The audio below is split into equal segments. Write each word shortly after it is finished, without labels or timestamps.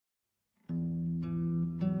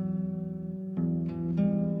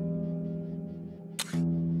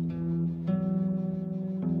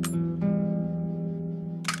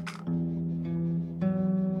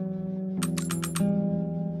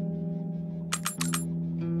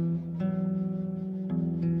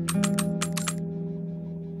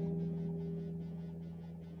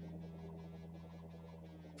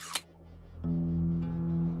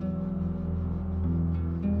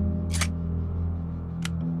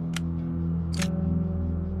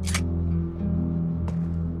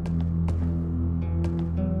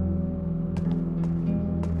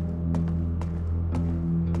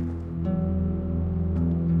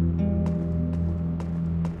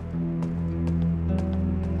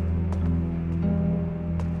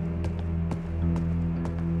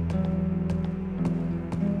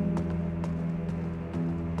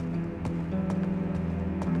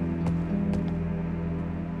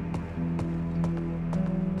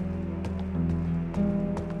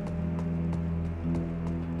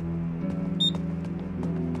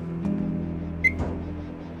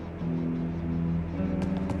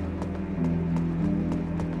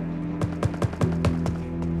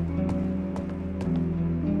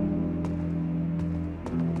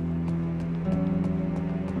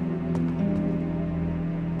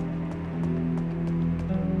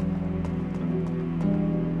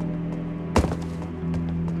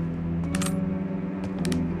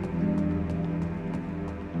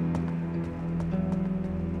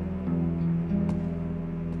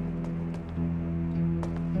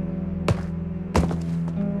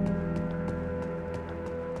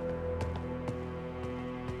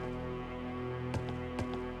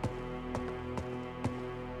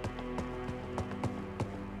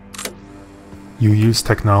You use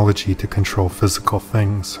technology to control physical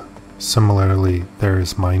things. Similarly, there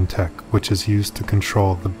is mind tech, which is used to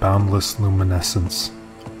control the boundless luminescence.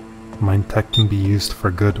 Mind tech can be used for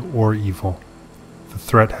good or evil. The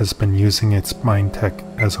threat has been using its mind tech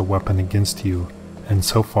as a weapon against you, and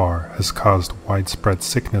so far has caused widespread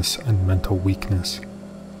sickness and mental weakness.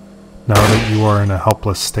 Now that you are in a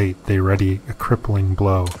helpless state, they ready a crippling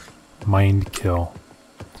blow, mind kill.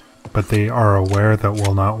 But they are aware that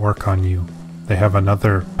will not work on you. They have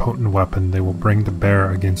another potent weapon they will bring to bear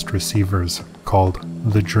against receivers, called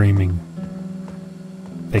the dreaming.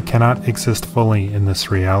 They cannot exist fully in this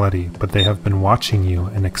reality, but they have been watching you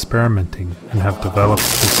and experimenting and have developed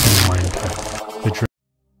this new mind tech.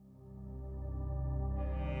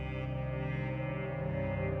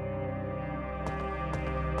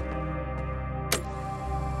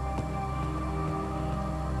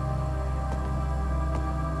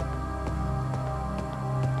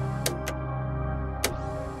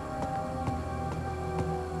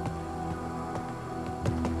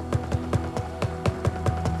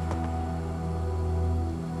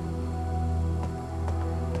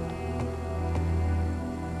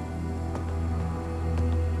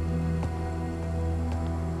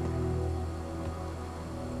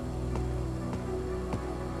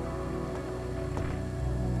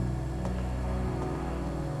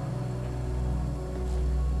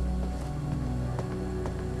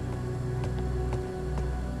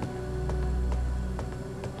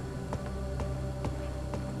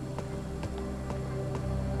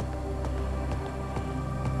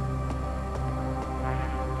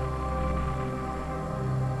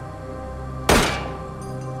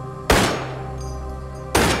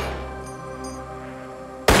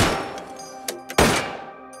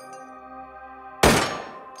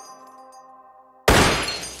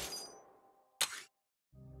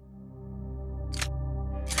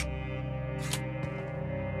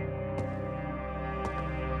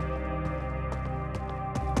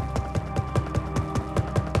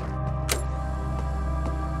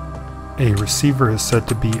 A receiver is said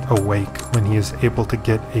to be awake when he is able to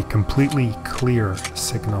get a completely clear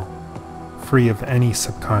signal, free of any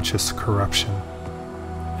subconscious corruption.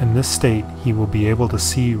 In this state, he will be able to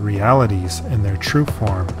see realities in their true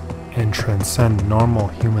form and transcend normal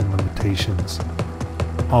human limitations.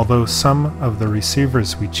 Although some of the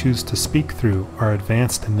receivers we choose to speak through are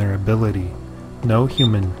advanced in their ability, no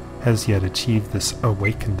human has yet achieved this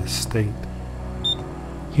awakened state.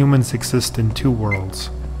 Humans exist in two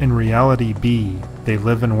worlds. In reality B, they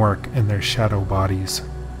live and work in their shadow bodies.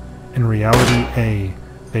 In reality A,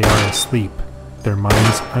 they are asleep, their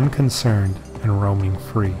minds unconcerned and roaming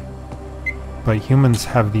free. But humans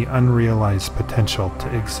have the unrealized potential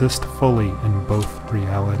to exist fully in both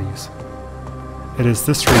realities. It is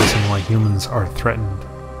this reason why humans are threatened.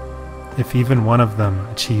 If even one of them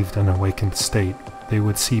achieved an awakened state, they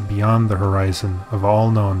would see beyond the horizon of all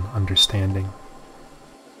known understanding.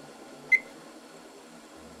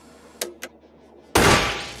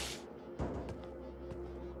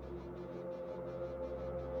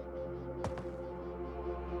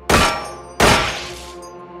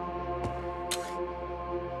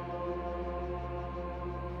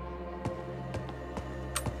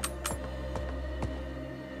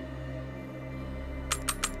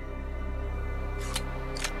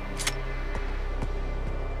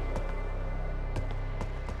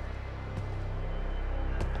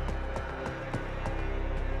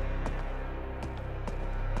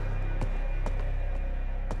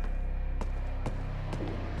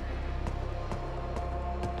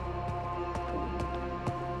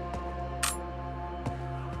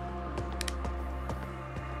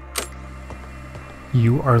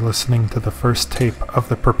 You are listening to the first tape of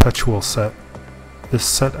the Perpetual set. This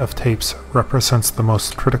set of tapes represents the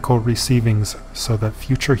most critical receivings so that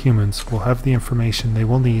future humans will have the information they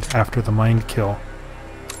will need after the mind kill.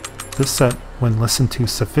 This set, when listened to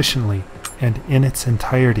sufficiently and in its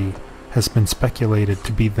entirety, has been speculated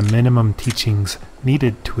to be the minimum teachings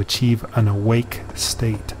needed to achieve an awake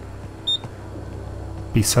state.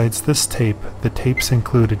 Besides this tape, the tapes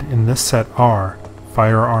included in this set are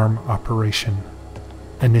Firearm Operation,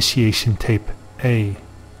 Initiation Tape A,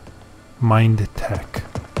 Mind Tech,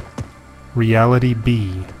 Reality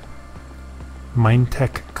B, Mind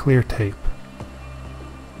Tech Clear Tape,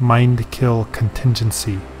 Mind Kill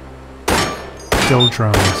Contingency, Kill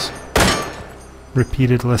Drones,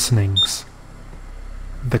 Repeated Listenings,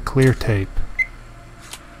 The Clear Tape,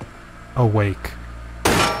 Awake.